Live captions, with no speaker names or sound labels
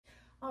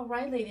All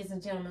right, ladies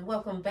and gentlemen,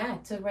 welcome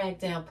back to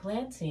Ragdown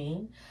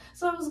Planting.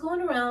 So I was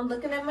going around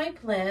looking at my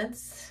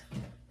plants,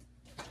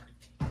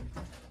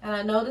 and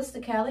I noticed the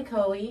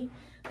Kalanchoe.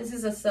 This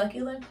is a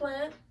succulent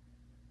plant.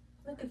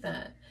 Look at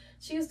that.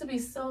 She used to be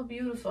so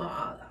beautiful.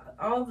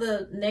 All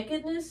the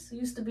nakedness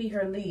used to be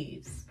her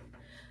leaves.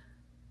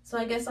 So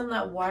I guess I'm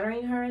not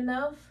watering her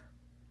enough.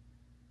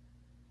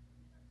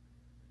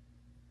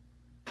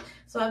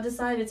 So I've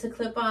decided to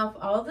clip off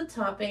all the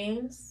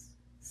toppings,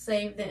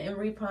 save them, and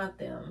repot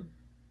them.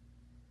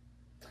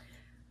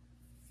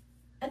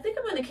 I think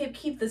I'm going to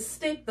keep the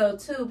stick though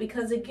too,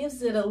 because it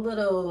gives it a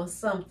little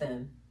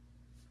something.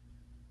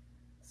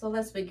 So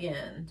let's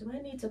begin. Do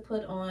I need to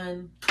put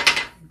on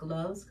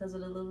gloves because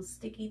of the little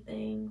sticky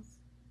things?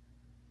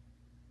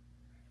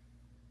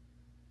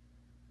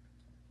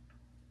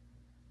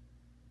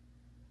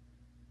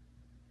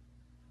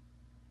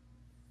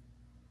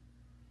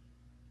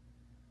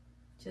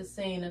 Just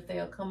seeing if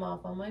they'll come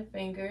off on my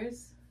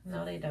fingers.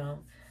 No, they don't.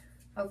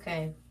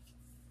 Okay.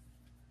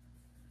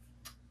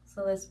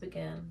 So let's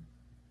begin.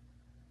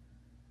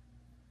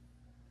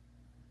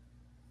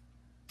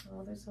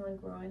 Oh, there's one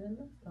growing in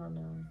the, oh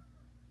no.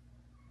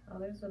 Oh,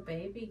 there's a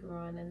baby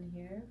growing in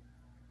here.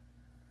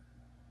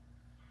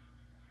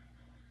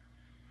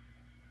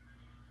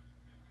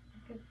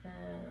 Look at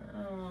that.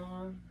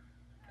 Oh,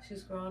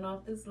 she's growing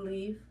off this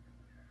leaf.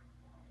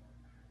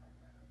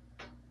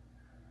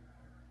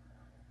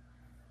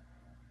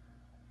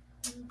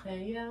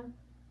 Okay, yeah.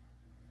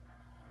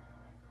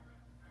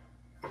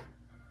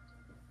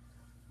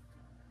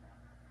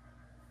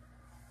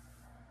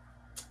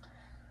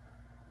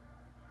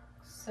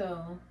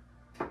 So,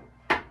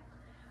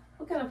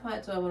 what kind of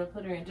pot do I want to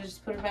put her in?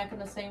 Just put her back in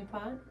the same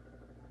pot?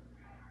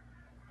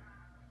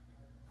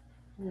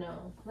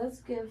 No, let's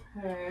give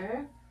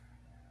her,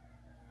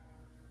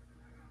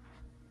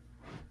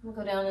 we'll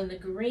go down in the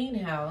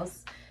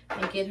greenhouse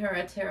and get her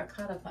a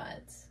terracotta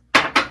pot.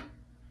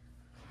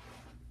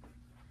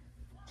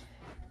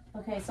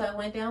 Okay, so I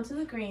went down to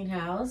the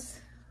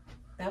greenhouse.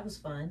 That was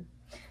fun.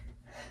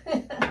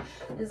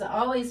 It's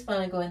always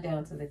fun going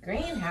down to the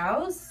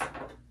greenhouse.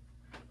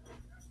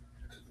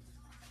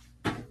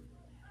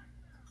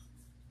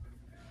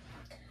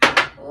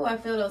 Oh, I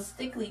feel those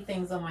stickly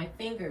things on my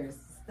fingers.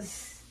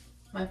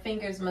 My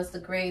fingers must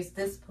have grazed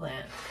this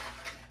plant.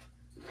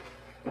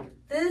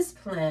 This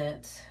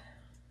plant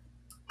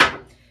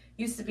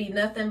used to be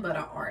nothing but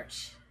an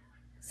arch.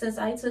 Since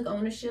I took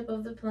ownership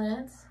of the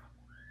plant,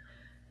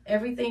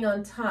 everything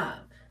on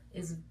top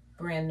is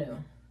brand new.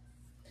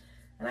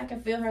 And I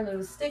can feel her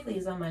little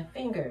sticklies on my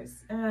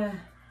fingers. They're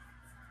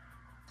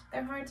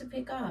hard to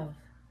pick off.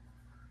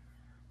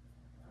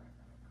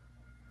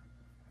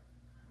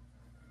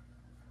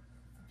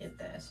 Get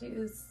that. She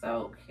is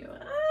so cute.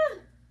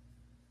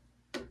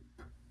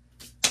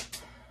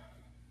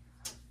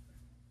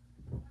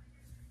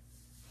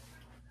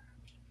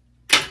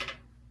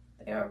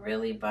 They are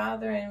really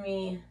bothering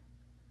me.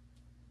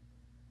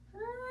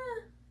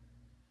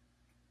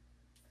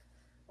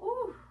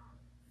 Ooh.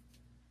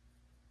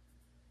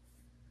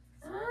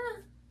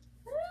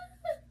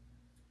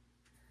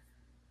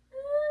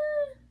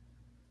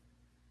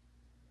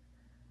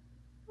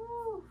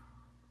 Ooh.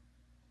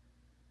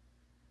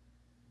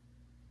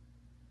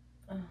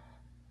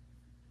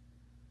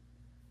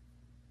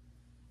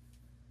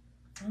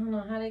 I don't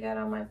know how they got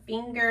on my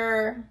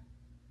finger.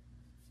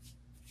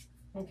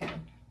 Okay.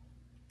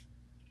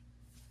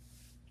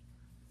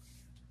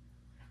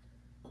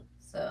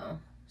 So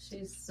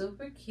she's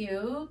super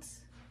cute.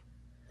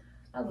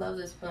 I love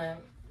this plant.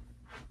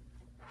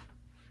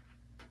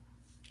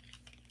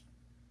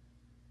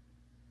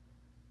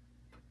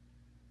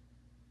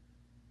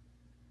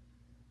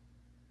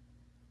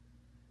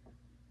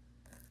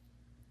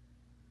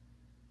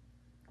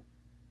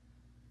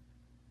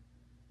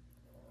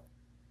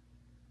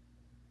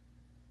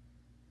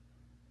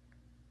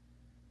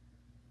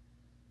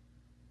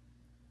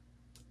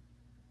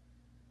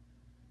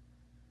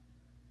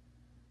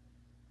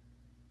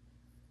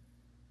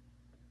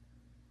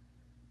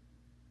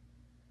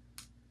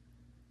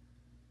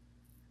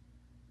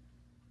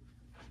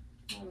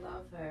 I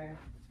love her.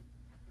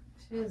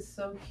 She is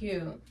so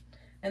cute.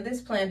 And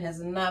this plant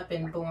has not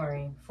been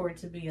boring for it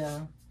to be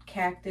a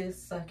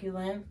cactus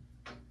succulent.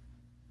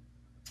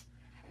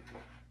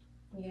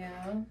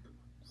 Yeah,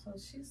 so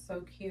she's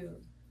so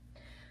cute.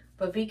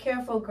 But be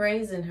careful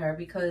grazing her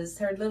because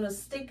her little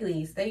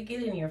sticklies, they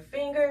get in your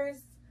fingers.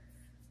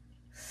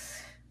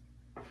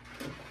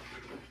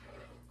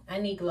 I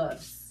need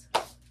gloves.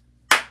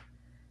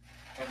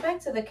 And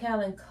back to the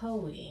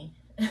Kalanchoe.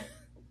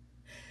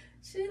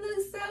 She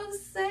looks so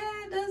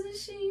sad, doesn't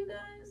she, you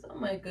guys? Oh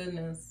my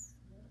goodness.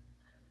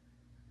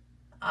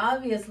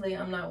 Obviously,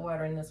 I'm not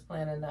watering this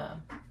plant enough.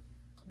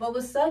 But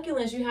with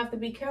succulents, you have to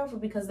be careful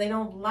because they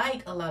don't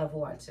like a lot of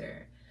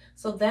water.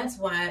 So that's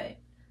why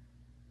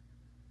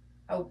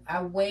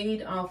I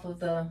weighed off of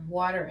the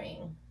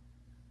watering.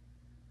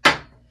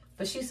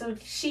 But she shall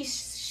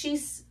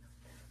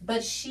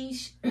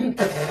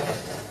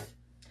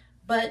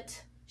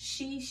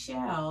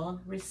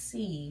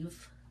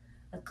receive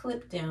a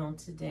clip down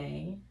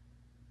today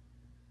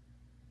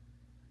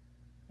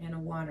and a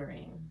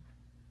watering.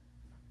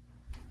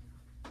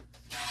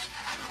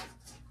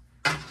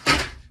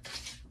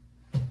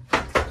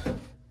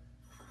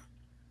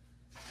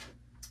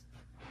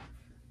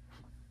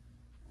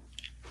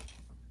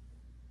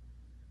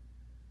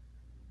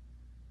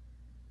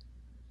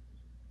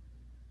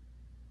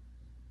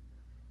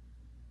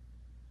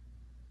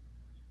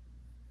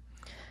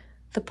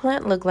 The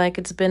plant looked like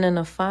it's been in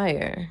a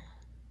fire.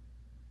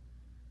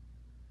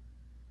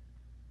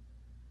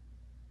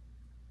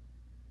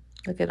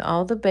 Look at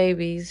all the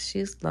babies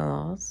she's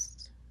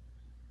lost.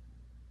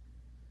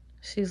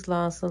 She's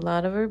lost a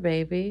lot of her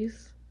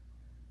babies.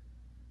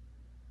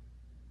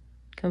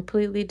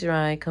 Completely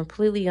dry,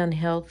 completely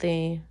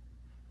unhealthy.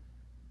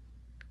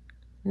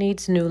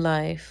 Needs new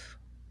life.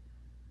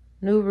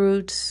 New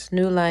roots,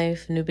 new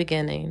life, new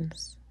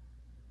beginnings.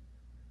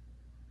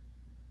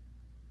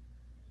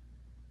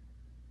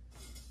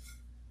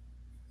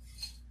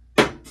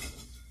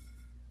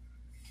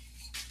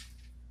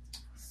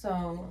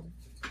 So,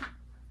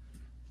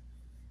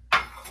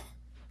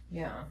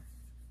 yeah.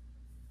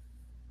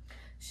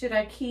 Should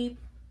I keep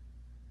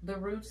the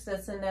roots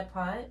that's in that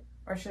pot,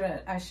 or should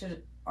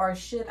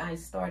I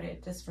start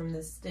it just from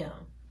this stem?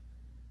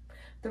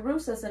 The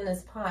roots that's in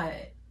this pot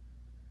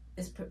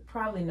is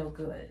probably no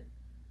good.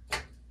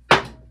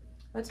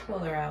 Let's pull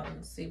her out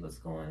and see what's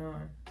going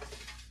on.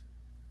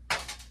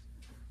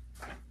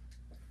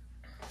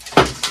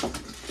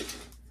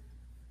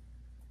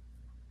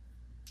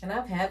 And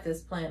I've had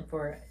this plant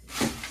for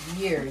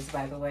years,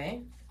 by the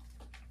way.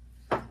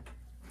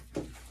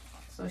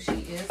 So she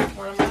is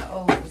one of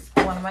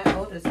my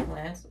oldest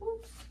plants.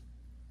 Oops.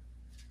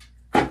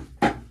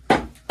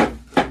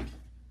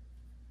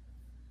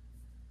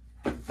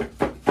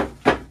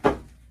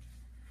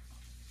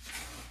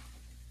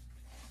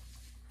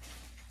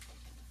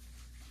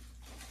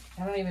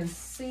 I don't even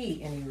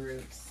see any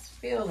roots,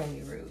 feel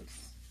any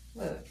roots.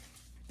 Look,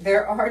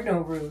 there are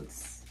no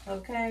roots,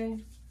 okay?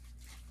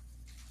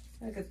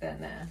 Look at that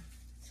now.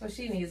 So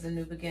she needs a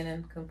new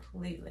beginning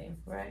completely,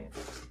 right?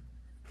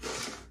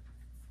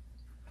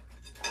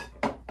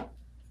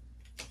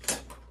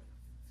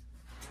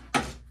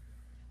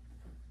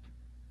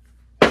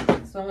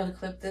 So I'm going to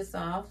clip this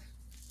off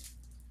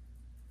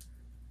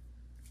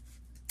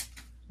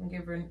and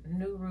give her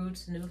new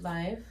roots, new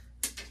life,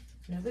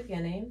 new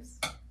beginnings.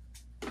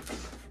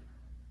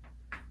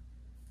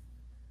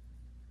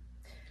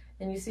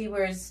 And you see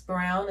where it's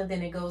brown and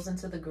then it goes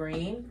into the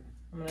green?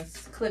 I'm going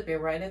to clip it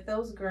right at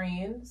those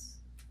greens.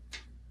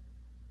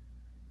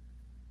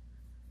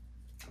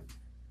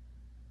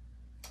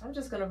 I'm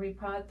just going to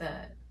repot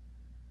that.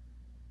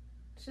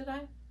 Should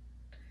I?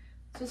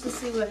 Just to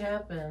see what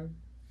happened.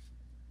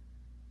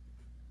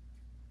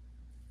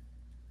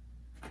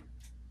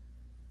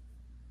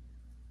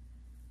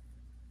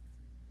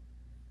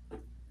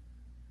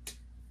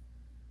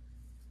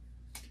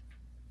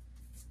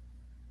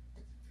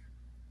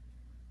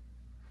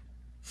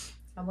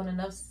 I want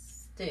enough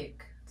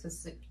stick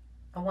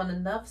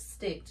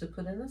to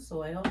put in the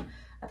soil.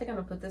 I think I'm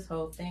gonna put this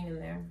whole thing in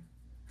there.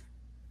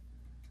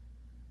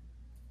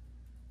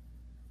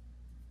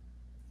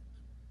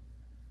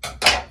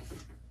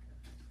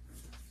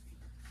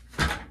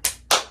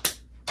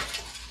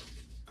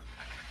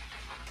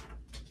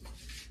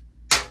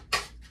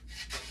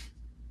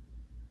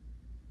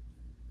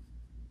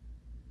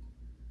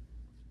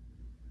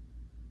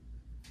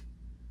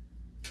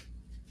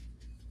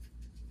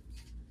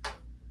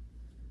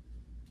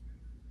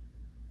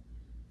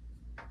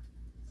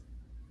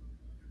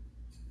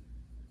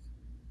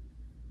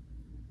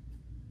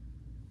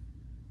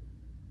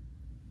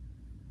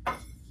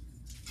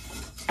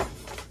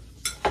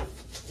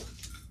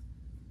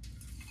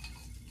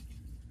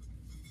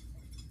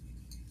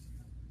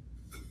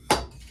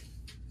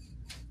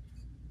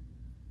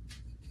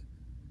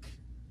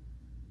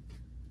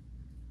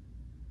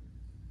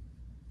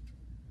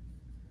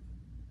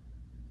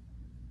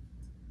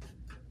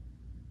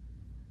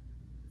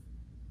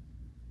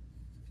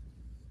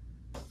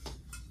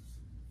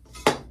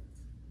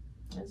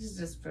 This is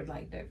just for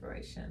like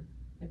decoration.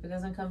 If it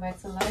doesn't come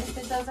back to life,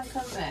 it doesn't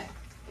come back.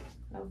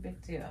 No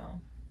big deal.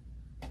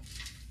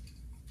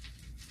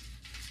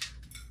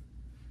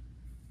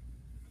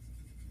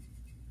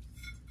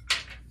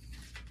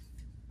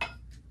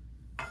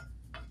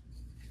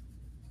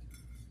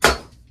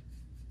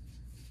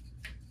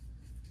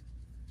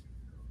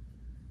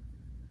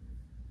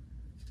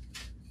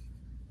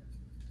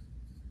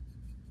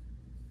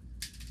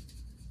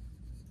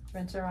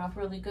 Rinse her off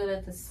really good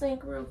at the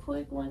sink real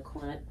quick, one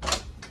quick.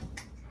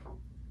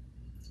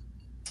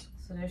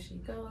 So there she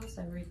goes.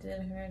 I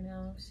redid her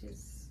now.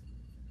 She's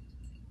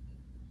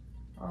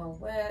all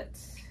wet.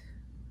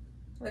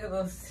 Look at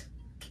those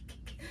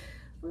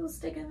little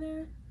stick in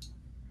there.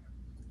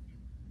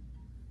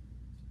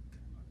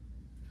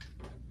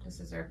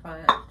 This is her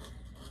pot.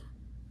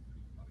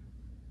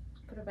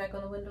 Put her back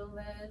on the window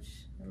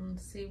ledge and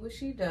see what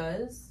she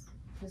does.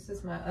 This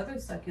is my other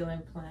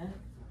succulent plant.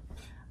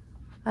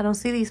 I don't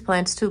see these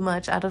plants too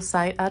much, out of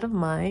sight, out of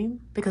mind,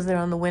 because they're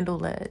on the window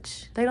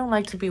ledge. They don't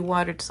like to be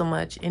watered so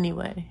much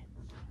anyway.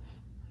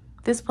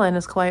 This plant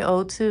is quite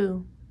old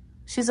too.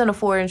 She's in a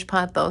 4-inch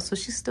pot though, so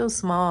she's still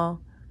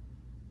small.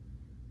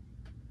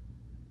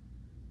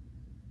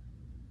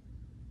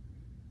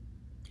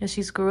 And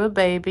she grew a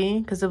baby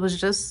because it was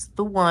just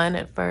the one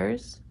at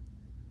first.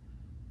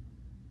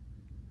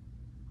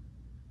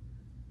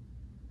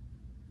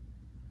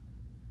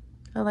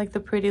 I like the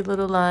pretty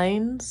little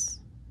lines,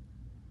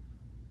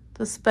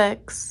 the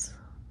specks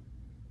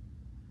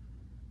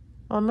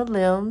on the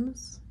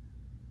limbs.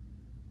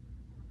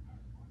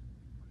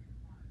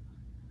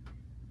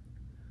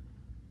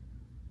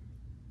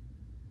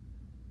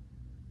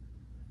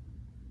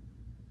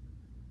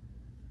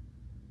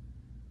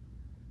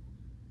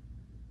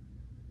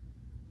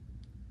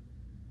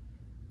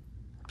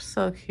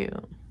 So cute.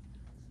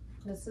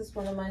 This is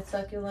one of my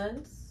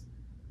succulents.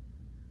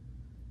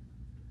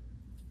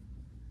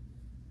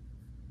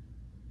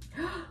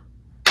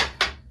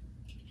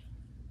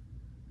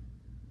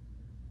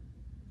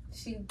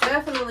 She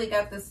definitely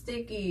got the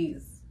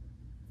stickies.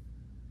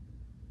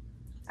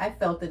 I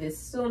felt it as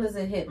soon as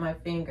it hit my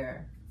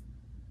finger.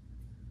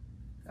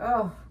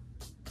 Oh,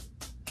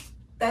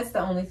 that's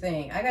the only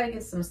thing. I gotta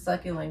get some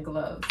succulent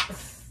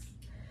gloves.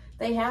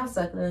 They have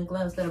succulent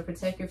gloves that'll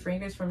protect your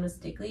fingers from the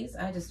stickies.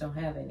 I just don't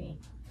have any.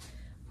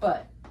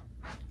 But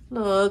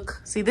look,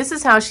 see, this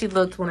is how she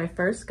looked when I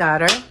first got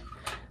her.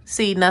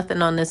 See,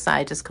 nothing on this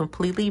side, just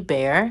completely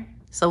bare.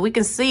 So we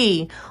can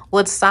see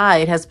what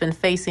side has been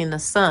facing the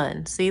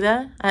sun. See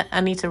that? I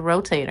need to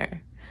rotate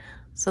her.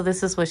 So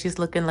this is what she's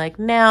looking like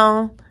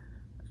now.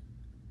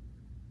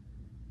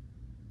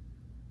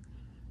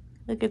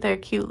 Look at their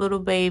cute little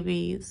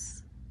babies.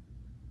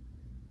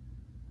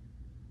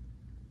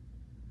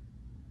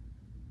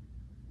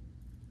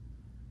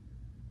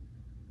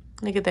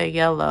 Look at that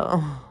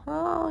yellow.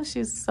 Oh,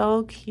 she's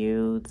so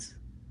cute.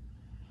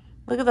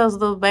 Look at those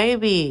little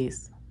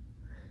babies.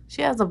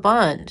 She has a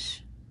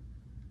bunch.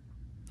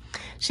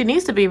 She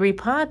needs to be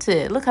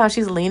repotted. Look how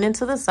she's leaning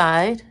to the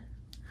side.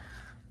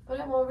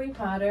 But I won't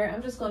repot her.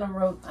 I'm just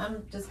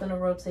gonna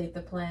rotate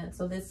the plant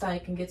so this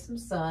side can get some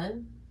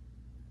sun.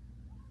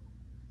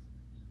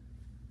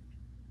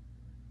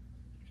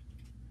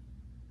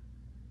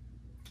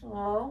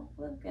 Oh,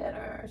 look at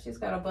her. She's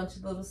got a bunch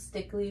of little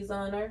sticklies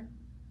on her.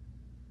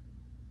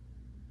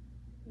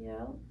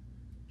 Yeah.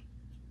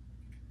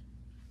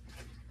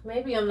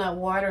 Maybe I'm not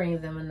watering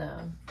them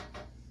enough.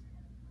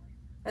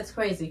 That's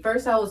crazy.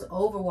 First I was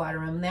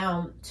overwatering them.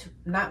 Now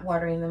I'm not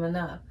watering them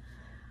enough.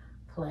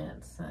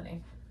 Plants,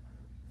 honey.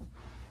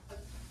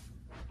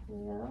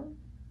 Yeah.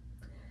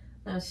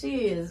 Now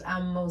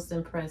I'm most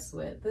impressed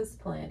with this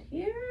plant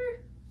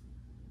here.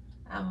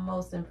 I'm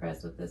most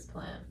impressed with this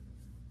plant.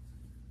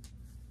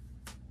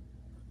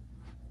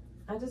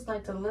 I just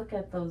like to look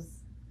at those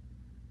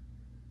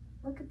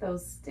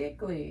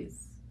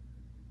sticklies.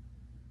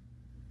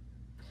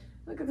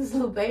 Look at this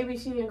little baby.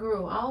 She didn't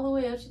grow all the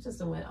way up. She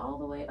just went all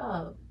the way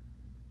up.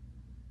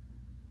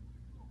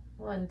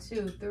 1,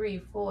 2, 3,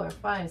 4,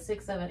 5,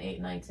 6, 7,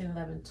 8, 9, 10,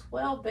 11,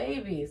 12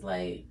 babies.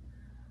 Like,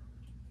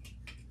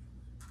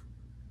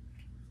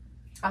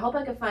 I hope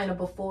I can find a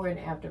before and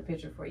after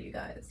picture for you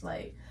guys.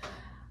 Like,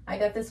 I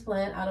got this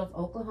plant out of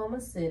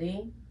Oklahoma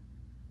City.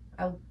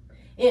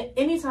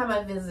 Anytime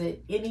I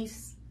visit any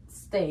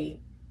state,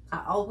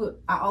 I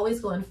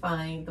always go and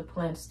find the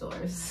plant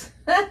stores.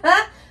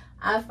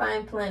 I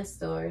find plant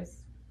stores.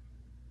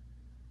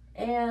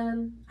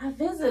 And I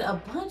visit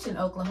a bunch in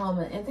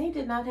Oklahoma and they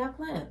did not have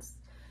plants.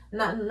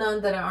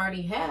 None that I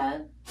already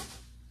had.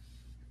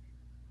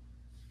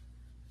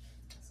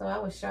 So I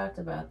was shocked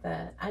about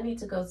that. I need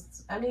to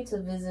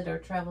visit or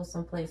travel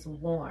someplace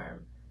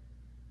warm.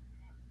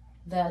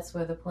 That's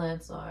where the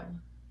plants are.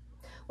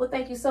 Well,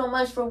 thank you so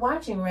much for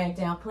watching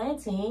Ragdoll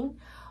Planting.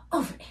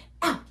 Over and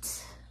out.